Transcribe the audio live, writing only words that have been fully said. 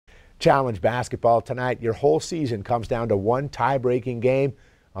Challenge basketball tonight. Your whole season comes down to one tie-breaking game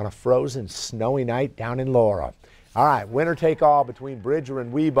on a frozen, snowy night down in Laura. All right, winner take all between Bridger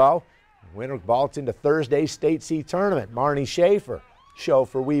and Wibaux. Winner vaults into Thursday's State C tournament. Marnie Schaefer show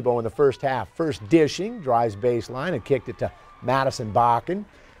for Wibaux in the first half. First dishing, drives baseline and kicked it to Madison Bakken.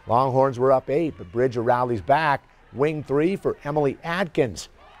 Longhorns were up 8, but Bridger rallies back. Wing 3 for Emily Adkins.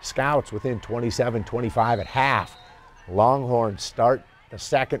 Scouts within 27-25 at half. Longhorns start the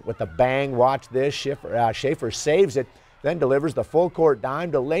second with a bang. Watch this. Schaefer saves it, then delivers the full court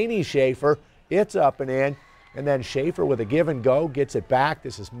dime to Lainey Schaefer. It's up and in. And then Schaefer with a give and go gets it back.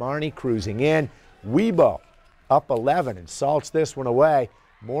 This is Marnie cruising in. Wibaux up 11 and salts this one away.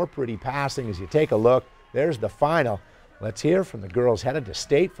 More pretty passing as you take a look. There's the final. Let's hear from the girls headed to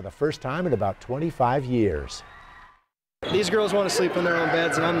state for the first time in about 25 years. These girls want to sleep in their own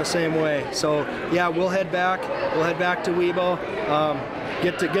beds, and I'm the same way. So yeah, we'll head back. We'll head back to Wibaux.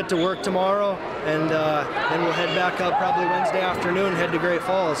 Get to work tomorrow, and then we'll head back up probably Wednesday afternoon, head to Great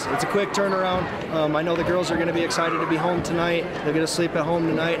Falls. It's a quick turnaround. I know the girls are going to be excited to be home tonight. They're going to sleep at home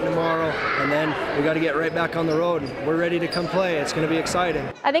tonight and tomorrow, and then we got to get right back on the road. We're ready to come play. It's going to be exciting.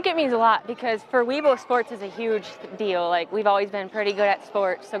 I think it means a lot because for Wibaux, sports is a huge deal. Like, we've always been pretty good at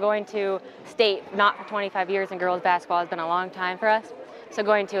sports, so going to state, not for 25 years in girls basketball, has been a long time for us. So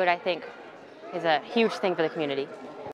going to it, I think, is a huge thing for the community.